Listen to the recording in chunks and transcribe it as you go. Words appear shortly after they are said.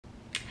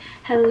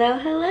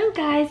Hello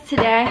guys.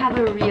 Today I have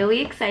a really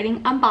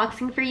exciting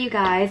unboxing for you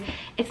guys.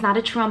 It's not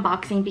a true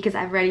unboxing because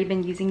I've already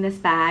been using this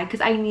bag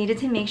because I needed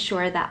to make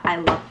sure that I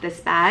love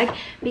this bag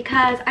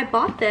because I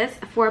bought this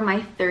for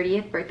my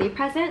 30th birthday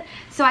present.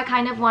 So I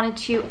kind of wanted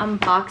to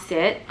unbox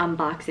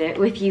it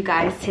with you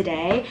guys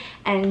today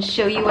and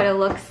show you what it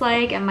looks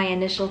like and my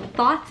initial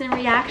thoughts and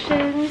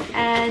reactions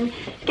and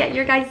get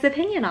your guys'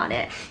 opinion on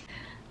it.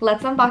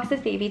 Let's unbox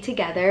this baby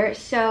together.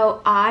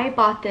 So I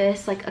bought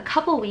this like a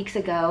couple weeks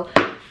ago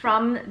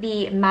from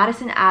the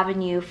Madison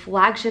Avenue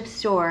flagship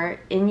store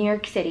in New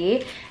York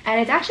City, and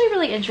it's actually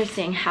really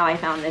interesting how I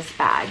found this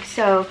bag.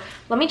 So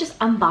let me just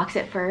unbox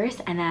it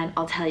first and then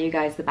I'll tell you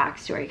guys the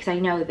backstory because I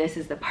know this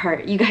is the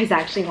part you guys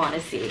actually want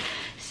to see.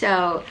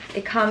 So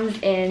it comes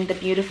in the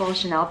beautiful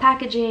Chanel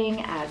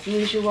packaging as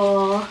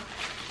usual.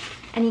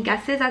 Any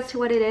guesses as to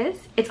what it is?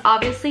 It's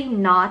obviously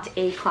not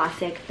a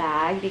classic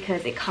bag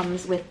because it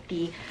comes with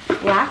the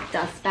black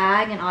dust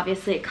bag, and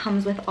obviously it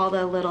comes with all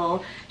the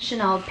little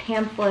Chanel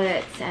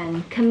pamphlets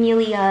and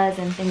camellias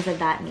and things of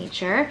that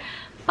nature.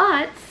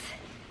 But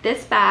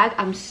this bag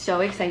I'm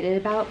so excited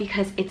about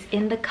because it's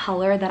in the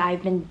color that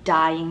I've been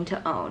dying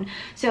to own.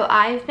 So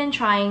I've been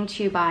trying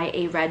to buy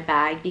a red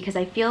bag because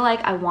I feel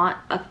like I want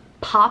a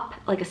pop,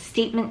 like a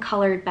statement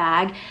colored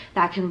bag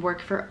that can work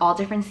for all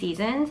different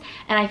seasons,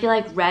 and I feel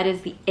like red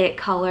is the it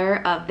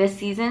color of this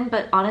season.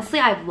 But honestly,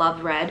 I've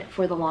loved red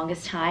for the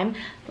longest time.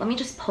 Let me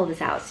just pull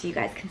this out so you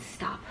guys can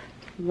stop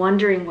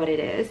wondering what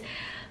it is.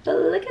 But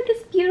look at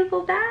this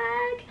beautiful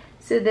bag.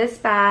 So this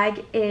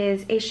bag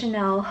is a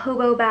Chanel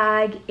hobo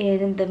bag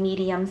in the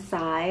medium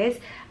size.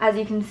 As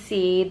you can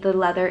see, the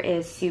leather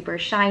is super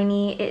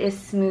shiny. It is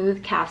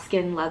smooth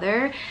calfskin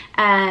leather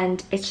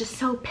and it's just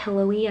so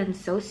pillowy and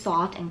so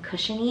soft and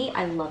cushiony.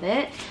 I love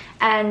it.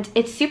 And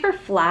it's super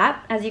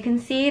flat. As you can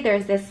see,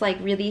 there's this like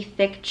really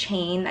thick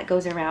chain that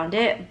goes around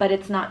it, but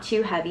it's not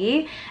too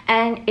heavy.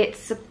 And it's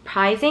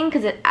surprising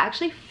because it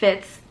actually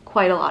fits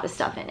quite a lot of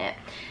stuff in it.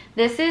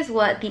 This is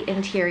what the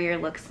interior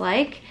looks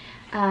like.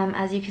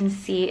 As you can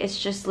see, it's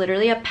just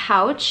literally a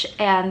pouch,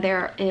 and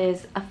there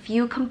is a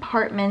few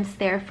compartments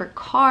there for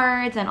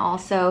cards and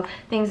also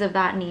things of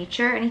that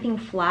nature, anything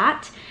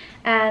flat.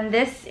 And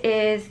this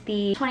is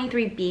the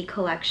 23B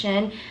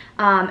collection,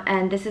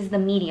 and this is the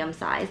medium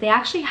size. They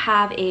actually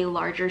have a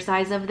larger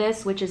size of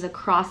this, which is a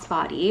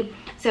crossbody.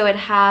 So it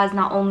has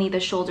not only the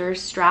shoulder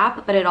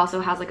strap, but it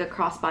also has like a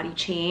crossbody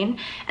chain.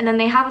 And then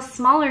they have a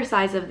smaller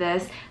size of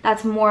this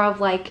that's more of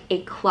like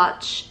a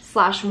clutch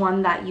 /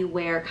 one that you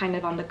wear kind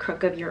of on the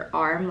crook of your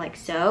arm, like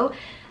so.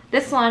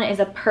 This one is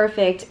a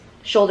perfect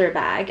shoulder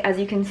bag. As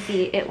you can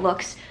see, it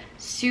looks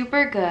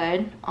super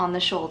good on the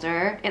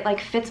shoulder. It like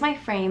fits my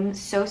frame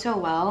so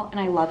well, and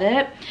I love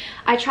it.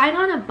 I tried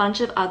on a bunch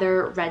of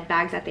other red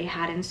bags that they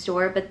had in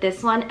store, but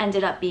this one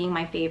ended up being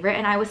my favorite,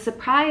 and I was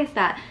surprised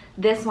that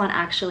this one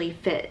actually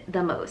fit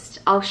the most.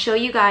 I'll show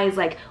you guys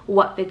like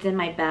what fits in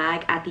my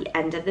bag at the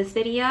end of this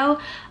video.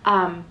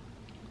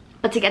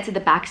 But to get to the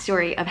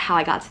backstory of how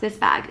I got to this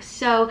bag.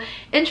 So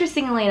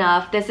interestingly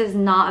enough, this is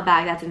not a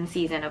bag that's in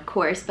season, of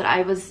course, but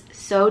I was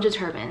so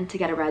determined to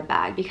get a red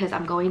bag because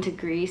I'm going to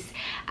Greece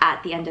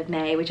at the end of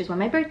May, which is when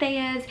my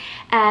birthday is,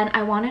 and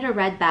I wanted a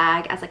red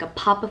bag as like a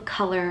pop of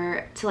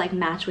color to like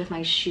match with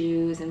my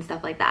shoes and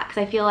stuff like that,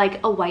 because I feel like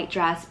a white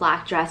dress,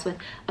 black dress with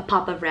a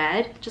pop of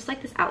red, just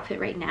like this outfit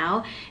right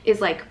now,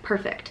 is like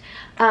perfect.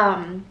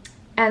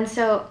 And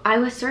so I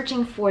was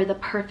searching for the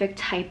perfect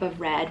type of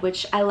red,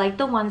 which I like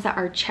the ones that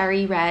are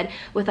cherry red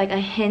with like a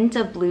hint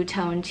of blue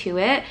tone to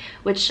it,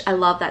 which I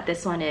love that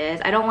this one is.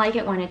 I don't like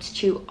it when it's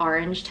too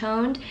orange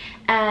toned.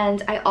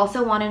 And I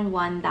also wanted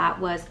one that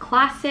was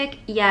classic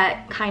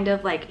yet kind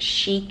of like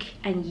chic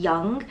and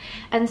young.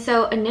 And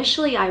so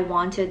initially I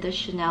wanted the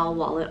Chanel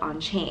wallet on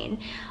chain.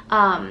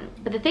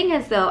 But the thing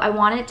is though, I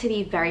want it to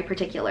be very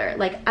particular.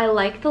 Like, I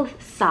like the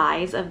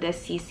size of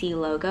this CC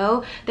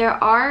logo. There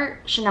are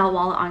Chanel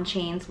wallet on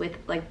chains with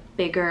like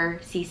bigger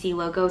CC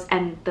logos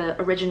and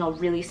the original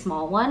really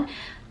small one,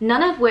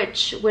 none of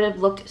which would have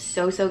looked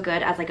so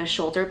good as like a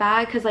shoulder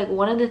bag, because like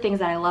one of the things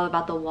that I love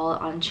about the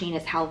wallet on chain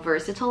is how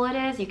versatile it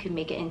is. You can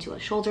make it into a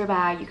shoulder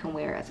bag, you can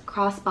wear it as a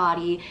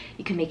crossbody,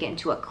 you can make it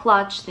into a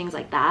clutch, things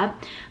like that.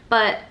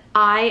 But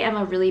I am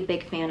a really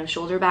big fan of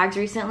shoulder bags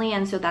recently,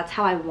 and so that's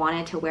how I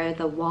wanted to wear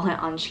the wallet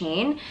on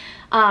chain.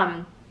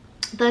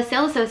 The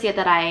sales associate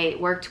that I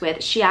worked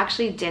with, she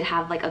actually did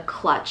have like a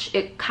clutch.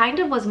 It kind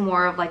of was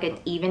more of like an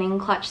evening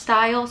clutch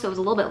style, so it was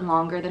a little bit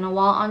longer than a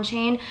wallet on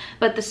chain,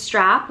 but the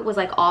strap was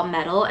like all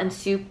metal and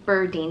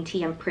super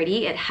dainty and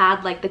pretty. It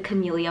had like the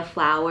camellia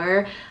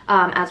flower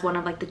as one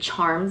of like the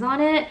charms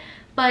on it,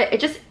 but it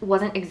just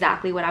wasn't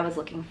exactly what I was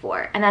looking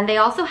for. And then they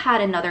also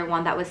had another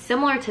one that was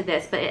similar to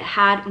this, but it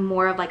had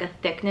more of like a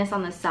thickness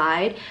on the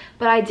side,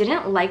 but I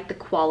didn't like the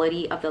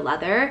quality of the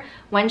leather.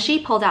 When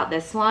she pulled out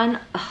this one,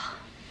 ugh,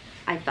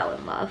 I fell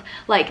in love.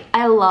 Like,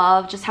 I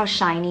love just how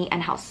shiny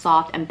and how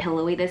soft and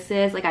pillowy this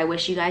is. Like, I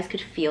wish you guys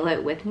could feel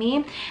it with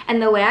me.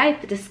 And the way I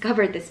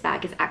discovered this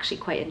bag is actually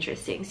quite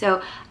interesting.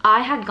 So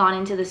I had gone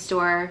into the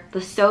store,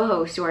 the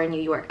Soho store in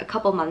New York, a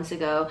couple months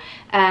ago,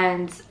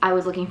 and I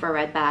was looking for a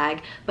red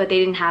bag, but they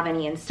didn't have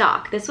any in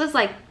stock. This was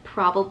like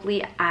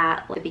probably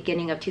at the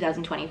beginning of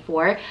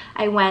 2024.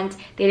 I went,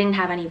 they didn't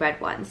have any red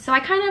ones. So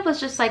I kind of was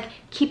just like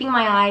keeping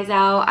my eyes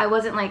out. I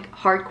wasn't like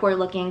hardcore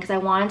looking because I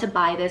wanted to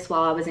buy this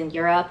while I was in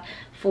Europe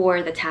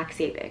for the tax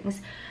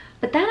savings.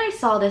 But then I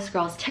saw this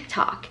girl's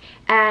TikTok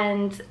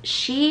and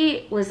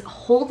she was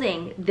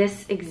holding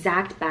this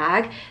exact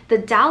bag. The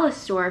Dallas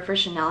store for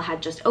Chanel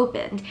had just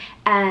opened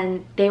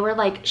and they were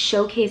like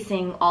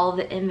showcasing all of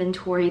the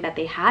inventory that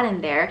they had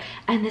in there.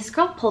 And this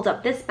girl pulled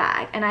up this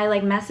bag and I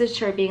like messaged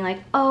her being like,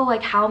 oh,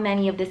 like how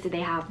many of this did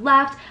they have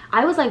left?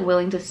 I was like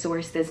willing to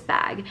source this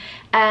bag.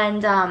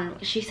 And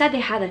she said they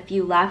had a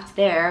few left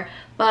there,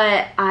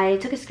 but I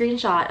took a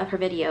screenshot of her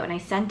video and I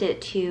sent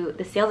it to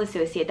the sales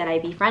associate that I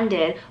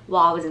befriended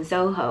while I was in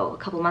Soho a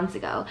couple months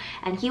ago.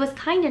 And he was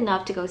kind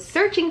enough to go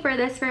searching for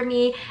this for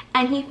me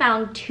and he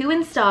found 2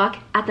 in stock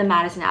at the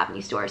Madison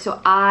Avenue store.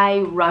 So I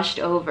rushed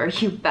over,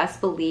 you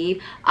best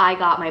believe. I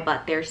got my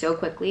butt there so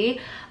quickly.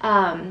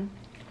 And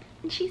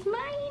she's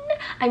mine.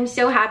 I'm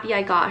so happy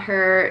I got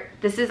her.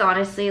 This is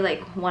honestly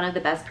like one of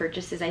the best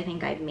purchases I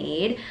think I've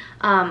made.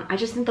 I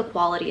just think the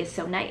quality is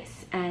so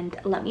nice. And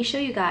let me show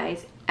you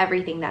guys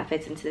everything that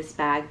fits into this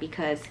bag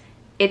because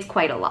it's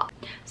quite a lot.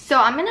 So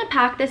I'm gonna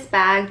pack this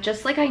bag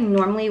just like I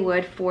normally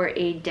would for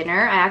a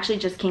dinner. I actually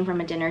just came from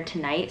a dinner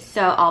tonight,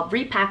 so I'll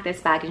repack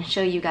this bag and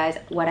show you guys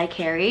what I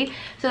carry.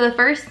 So the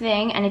first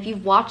thing, and if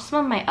you've watched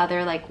some of my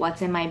other like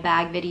what's in my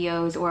bag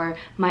videos or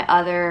my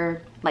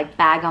other like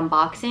bag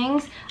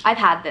unboxings, I've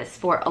had this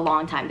for a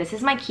long time. This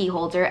is my key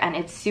holder and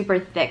it's super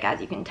thick,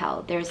 as you can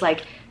tell. There's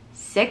like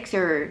six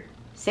or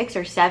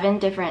 7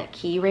 different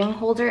key ring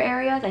holder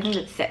areas. I think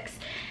it's 6.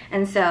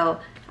 And so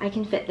I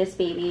can fit this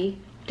baby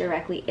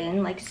directly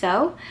in like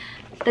so.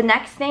 The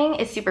next thing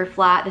is super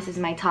flat. This is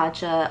my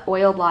Tatcha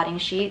oil blotting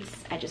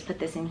sheets. I just put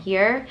this in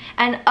here.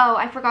 And oh,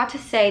 I forgot to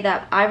say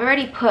that I've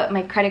already put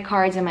my credit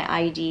cards and my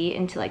ID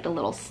into like the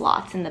little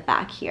slots in the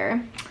back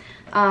here.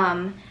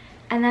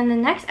 And then the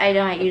next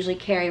item I usually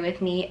carry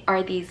with me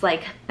are these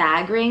like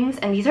bag rings,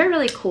 and these are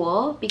really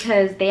cool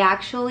because they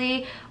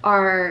actually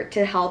are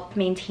to help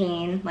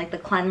maintain like the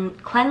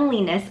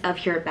cleanliness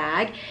of your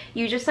bag.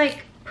 You just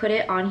like put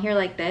it on here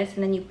like this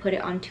and then you put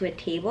it onto a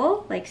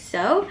table like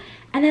so,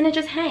 and then it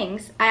just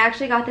hangs. I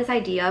actually got this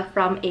idea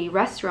from a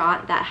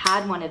restaurant that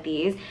had one of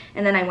these,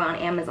 and then I went on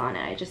Amazon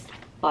and I just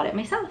bought it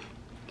myself.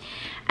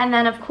 And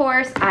then of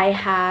course I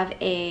have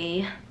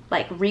a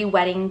like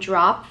re-wetting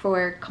drop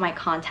for my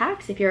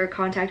contacts. If you're a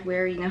contact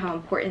wearer, you know how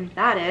important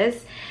that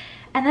is.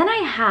 And then I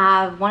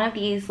have one of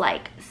these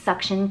like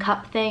suction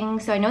cup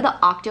things. So I know the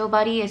Octo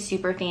Buddy is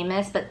super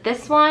famous, but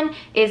this one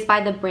is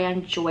by the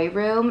brand Joy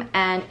Room,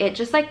 and it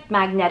just like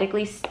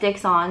magnetically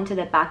sticks on to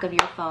the back of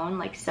your phone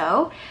like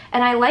so.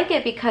 And I like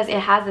it because it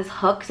has this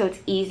hook, so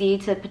it's easy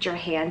to put your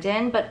hand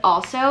in, but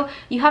also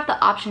you have the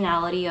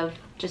optionality of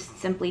just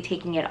simply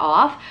taking it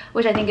off,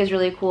 which I think is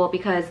really cool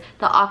because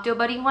the Octo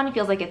Buddy one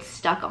feels like it's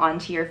stuck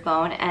onto your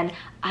phone, and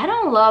I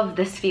don't love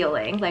this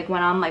feeling. Like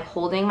when I'm like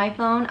holding my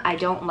phone, I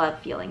don't love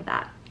feeling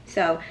that.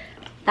 So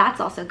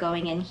that's also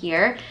going in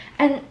here.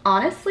 And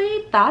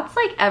honestly, that's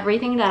like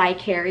everything that I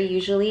carry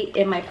usually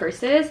in my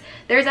purses.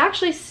 There's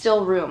actually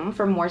still room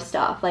for more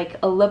stuff, like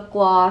a lip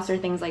gloss or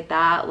things like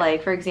that.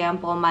 Like for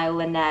example, my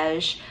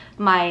Laneige,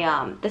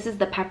 this is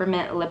the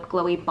Peppermint Lip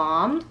Glowy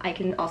Balm. I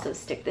can also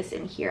stick this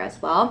in here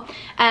as well.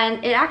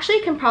 And it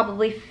actually can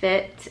probably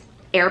fit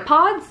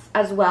AirPods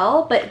as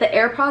well, but the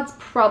AirPods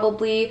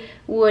probably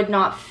would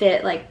not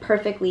fit like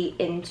perfectly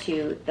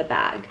into the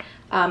bag.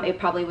 It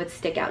probably would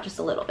stick out just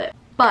a little bit.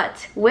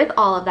 But with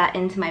all of that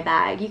into my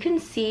bag, you can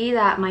see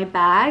that my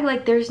bag,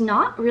 like there's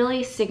not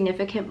really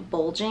significant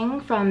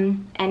bulging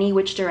from any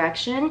which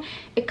direction.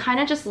 It kind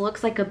of just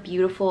looks like a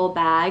beautiful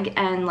bag,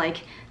 and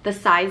like the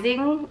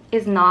sizing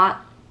is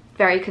not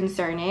very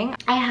concerning.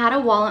 I had a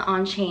wallet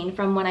on chain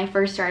from when I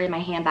first started my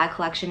handbag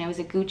collection. It was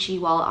a Gucci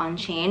wallet on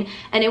chain,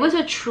 and it was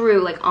a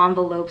true like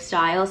envelope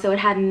style, so it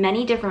had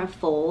many different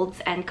folds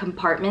and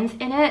compartments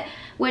in it,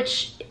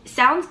 which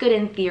sounds good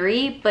in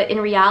theory, but in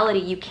reality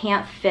you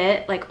can't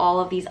fit like all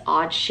of these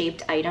odd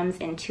shaped items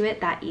into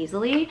it that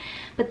easily.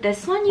 But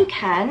this one you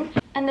can,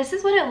 and this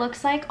is what it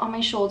looks like on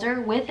my shoulder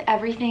with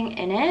everything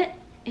in it.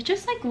 It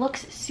just like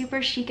looks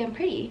super chic and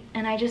pretty,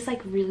 and I just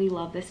like really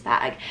love this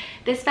bag.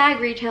 This bag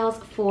retails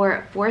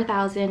for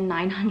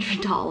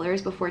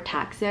 $4,900 before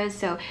taxes,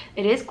 so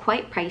it is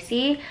quite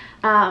pricey,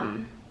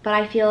 but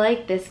I feel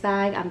like this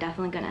bag I'm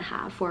definitely gonna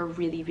have for a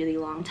really, really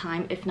long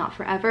time, if not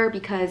forever,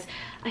 because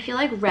I feel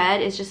like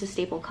red is just a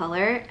staple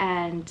color,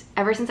 and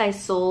ever since I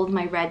sold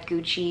my red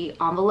Gucci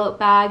envelope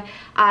bag,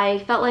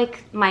 I felt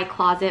like my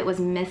closet was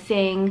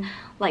missing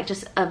like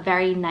just a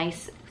very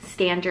nice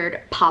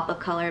standard pop of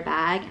color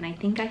bag, and I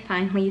think I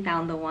finally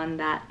found the one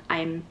that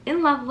I'm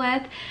in love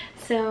with.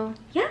 So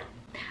yeah,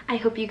 I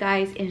hope you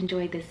guys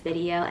enjoyed this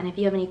video, and if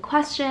you have any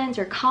questions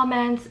or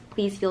comments,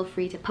 please feel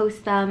free to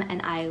post them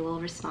and I will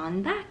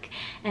respond back.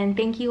 And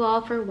thank you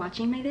all for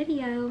watching my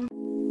video.